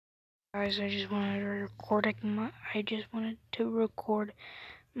Guys, I just wanted to record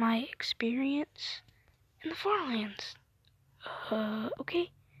my experience in the Farlands.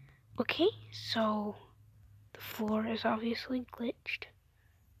 Okay, so the floor is obviously glitched.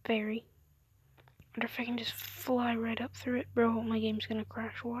 Very. I wonder if I can just fly right up through it. Bro, my game's gonna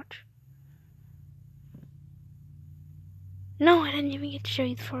crash, watch. No, I didn't even get to show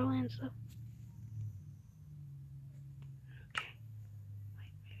you the Farlands though. Okay.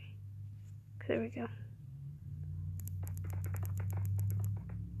 Wait, maybe. There we go.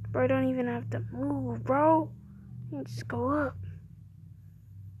 Bro, I don't even have to move, bro. You can just go up.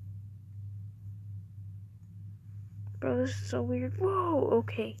 Bro, this is so weird. Whoa,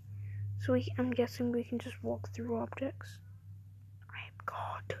 okay. So I'm guessing we can just walk through objects. I am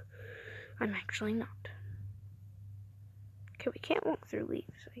God. I'm actually not. Okay, we can't walk through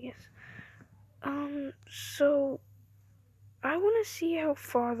leaves, I guess. So I want to see how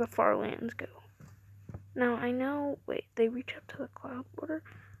far the Farlands go. Now, I know, wait, they reach up to the cloud border.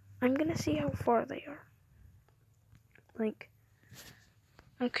 I'm gonna see how far they are. Like,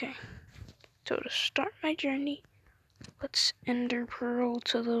 okay. So to start my journey, let's ender pearl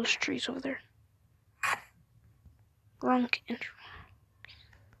to those trees over there. Grunk ender.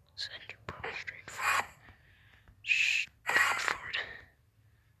 Let's ender pearl straight forward. Straight forward.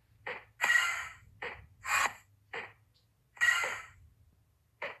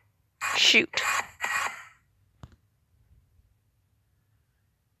 Shoot.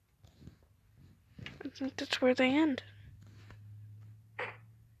 I think that's where they end.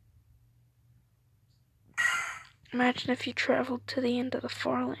 Imagine if you traveled to the end of the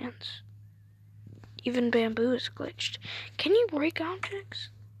Farlands. Even bamboo is glitched. Can you break objects?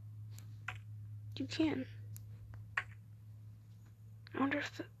 You can. I wonder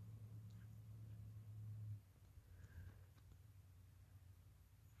if the...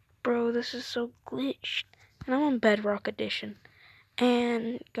 Bro, this is so glitched. And I'm on Bedrock Edition.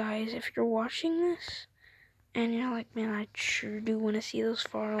 And guys, if you're watching this, and you're like, man, I sure do want to see those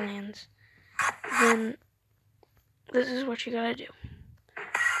Farlands, then this is what you gotta do.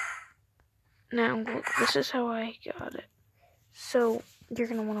 Now, look, this is how I got it. So, you're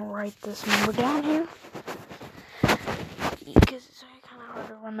gonna want to write this number down here, because it's kind of hard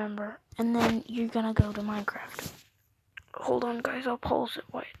to remember. And then you're gonna go to Minecraft. Hold on, guys, I'll pause it.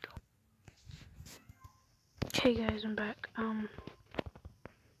 Wait. Okay, guys, I'm back.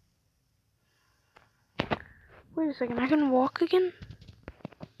 Wait a second, I can walk again?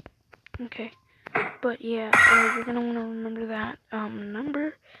 Okay. But yeah, you're gonna want to remember that,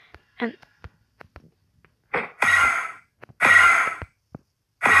 number, and...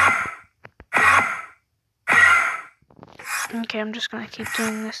 Okay, I'm just gonna keep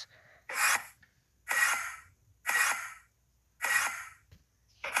doing this.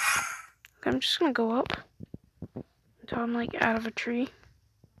 Okay, I'm just gonna go up until I'm, like, out of a tree.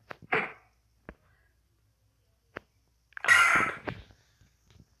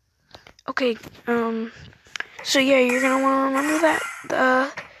 Okay, so yeah, you're gonna want to remember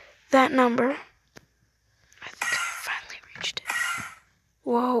that number. I think I finally reached it.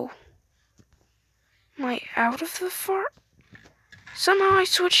 Whoa. Am I out of the fart? Somehow I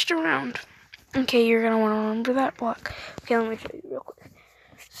switched around. Okay, you're gonna want to remember that block. Okay, let me show you real quick.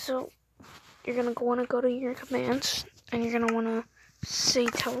 So, you're gonna want to go to your commands, and you're gonna want to say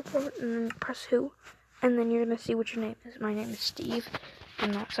teleport, and then press who, and then you're gonna see what your name is. My name is Steve.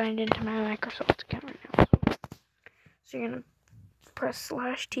 I'm not signed into my Microsoft account right now. So you're gonna press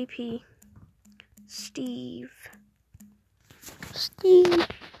 /TP Steve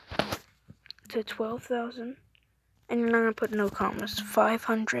to 12,000, and you're not gonna put no commas.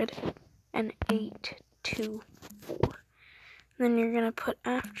 50824. Then you're gonna put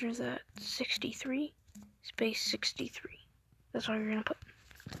after that 63 space 63. That's all you're gonna put.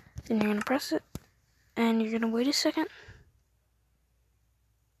 Then you're gonna press it, and you're gonna wait a second.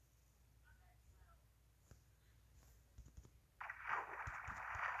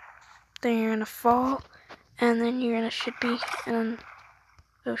 Then you're gonna fall, and then you're gonna should be in an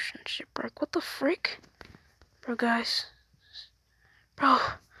ocean shipwreck. What the frick? Bro, guys. Bro,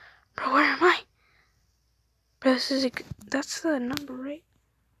 where am I? Bro, that's the number, right?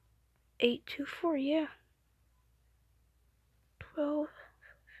 824, yeah. 12.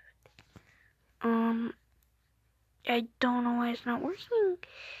 I don't know why it's not working.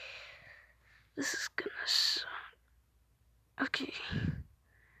 This is gonna suck. Okay.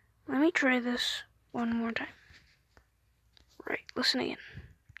 Let me try this one more time. Right, listen again.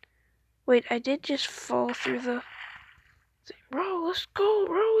 Wait, I did just fall through the thing. Bro, let's go,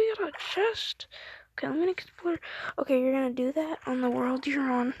 bro. We got a chest. Okay, let me explore. Okay, you're gonna do that on the world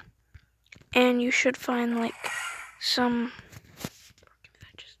you're on. And you should find like some.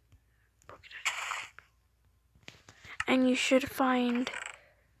 And you should find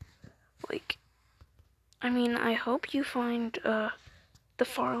like. I mean, I hope you find the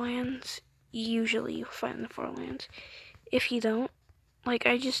farlands. Usually you'll find the farlands. If you don't, like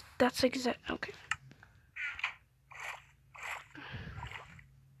that's exact. Okay.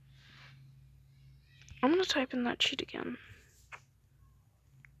 I'm gonna type in that cheat again.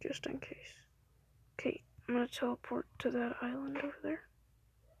 Just in case. Okay, I'm gonna teleport to that island over there.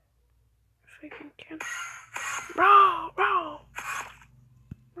 If I can. Bro!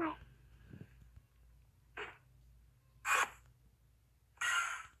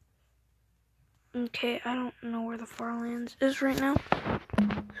 Okay, I don't know where the farlands is right now.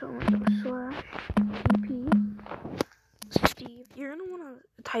 So I'm gonna go /TP. Steve, you're gonna wanna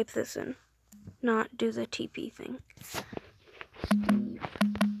type this in, not do the TP thing. Steve.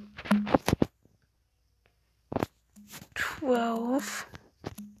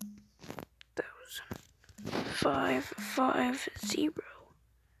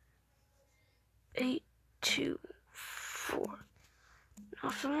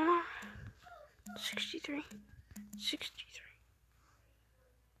 Nothing more. 63.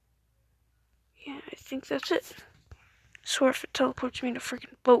 Yeah, I think that's it. Swear if it teleports me to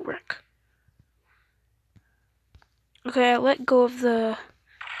freaking boat wreck. Okay, I let go of the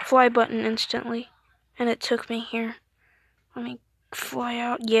fly button instantly, and it took me here. Let me fly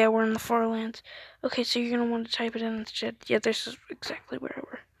out. Yeah, we're in the farlands. Okay, so you're gonna want to type it in instead. Yeah, this is exactly where I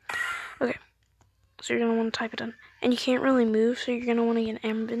were. Okay, so you're gonna want to type it in, and you can't really move, so you're gonna want to get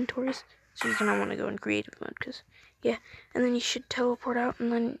inventories. So you're gonna want to go in creative mode, cause yeah, and then you should teleport out,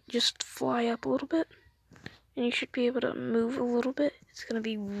 and then just fly up a little bit, and you should be able to move a little bit. It's gonna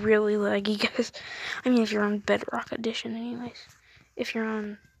be really laggy, guys. I mean, if you're on Bedrock Edition, anyways. If you're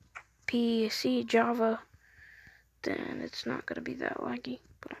on PC Java, then it's not gonna be that laggy.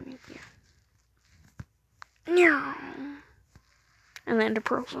 But I mean, yeah. And the ender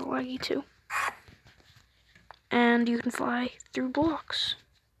pearls are laggy too. And you can fly through blocks.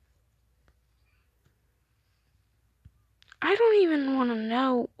 I don't even want to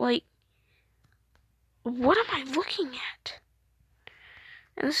know, like, what am I looking at?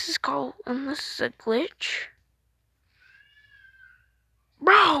 And this is a glitch.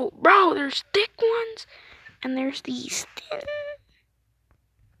 Bro, there's thick ones, and there's these thin.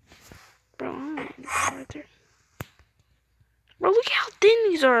 Bro, I'm gonna go right there. Bro, look how thin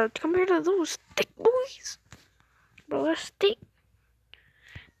these are compared to those thick boys. Bro, that's thick.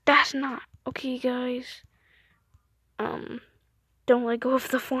 That's not. Okay, guys. Don't let go of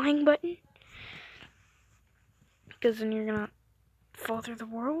the flying button. Because then you're gonna fall through the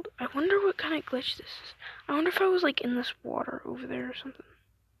world. I wonder what kind of glitch this is. I wonder if I was like in this water over there or something.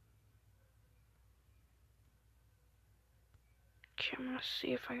 Okay, I'm gonna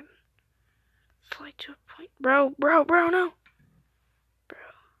see if I can fly to a point. Bro, no. Bro.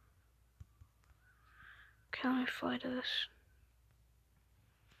 Okay, let me fly to this.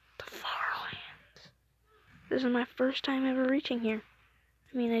 The Farlands. This is my first time ever reaching here.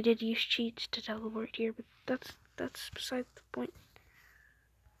 I mean, I did use cheats to teleport here, but that's beside the point.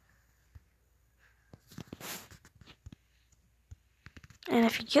 And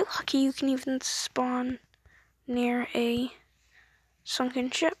if you get lucky, you can even spawn near a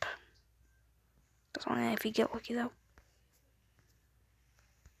sunken ship. That's only if you get lucky, though.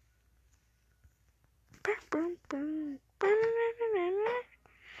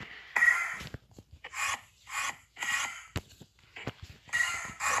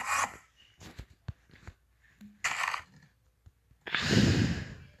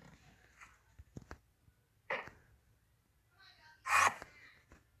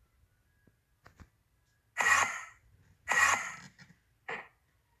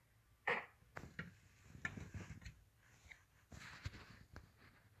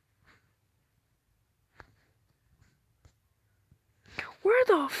 Where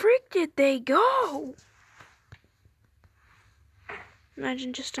the freak did they go?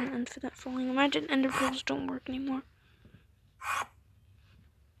 Imagine just an infinite falling. Imagine ender pearls don't work anymore.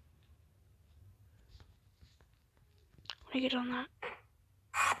 When I get on that.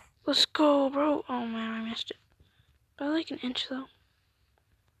 Let's go, bro. Oh man, I missed it. By like an inch though.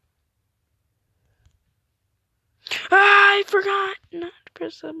 Ah, I forgot not to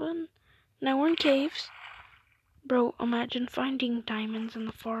press that button. Now we're in caves. Bro, imagine finding diamonds in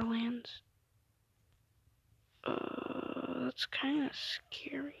the farlands. That's kind of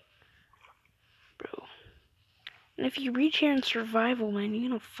scary. Bro. And if you reach here in survival, man, you're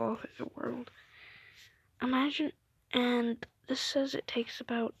gonna fall through the world. Imagine, and This says it takes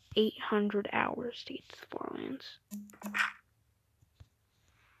about 800 hours to get to the Farlands.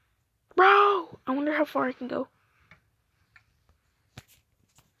 Bro! I wonder how far I can go.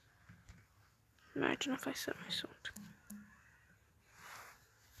 Imagine if I set myself to...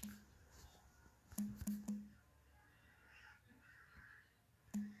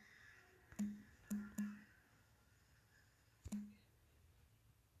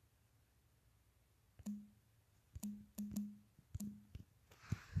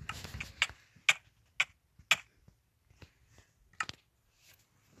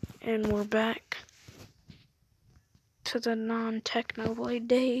 And we're back to the non-Technoblade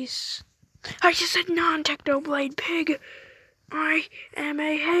days. I just said non-Technoblade pig! I am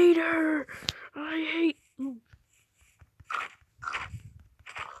a hater! I hate... Bro,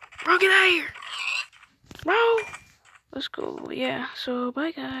 get out of here! Bro! Let's go. Yeah, so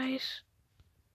bye guys.